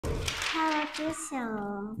Hello, teacher.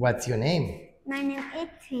 What's your name? My name is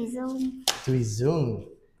Thùy Dung. Thùy Dung.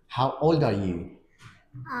 How old are you?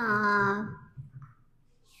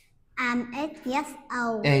 I'm 8 years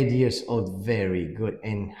old. 8 years old. Very good.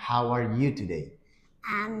 And how are you today?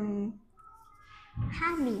 I'm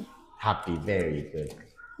happy. Happy. Very good.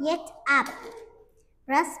 Get up,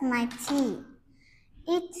 brush my teeth,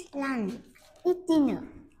 eat lunch, eat dinner.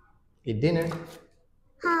 Eat dinner.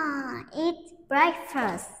 Eat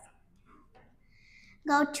breakfast.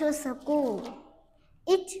 Go to school.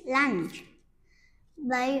 Eat lunch.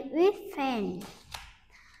 Play with friends.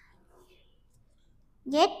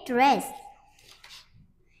 Get dressed.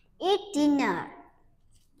 Eat dinner.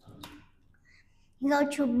 Go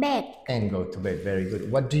to bed. And go to bed. Very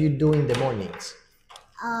good. What do you do in the mornings?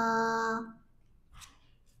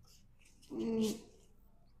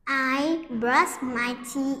 I brush my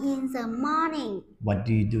teeth in the morning. What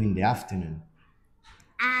do you do in the afternoon?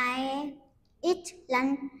 I eat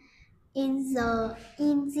lunch in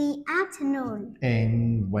the afternoon.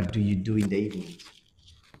 And what do you do in the evening?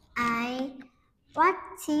 I watch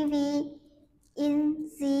TV in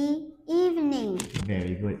the evening.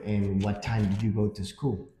 Very good. And what time did you go to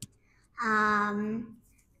school?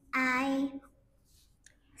 I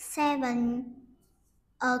 7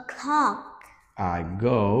 o'clock. I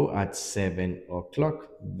go at 7 o'clock.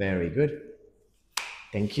 Very good.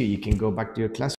 Thank you. You can go back to your class.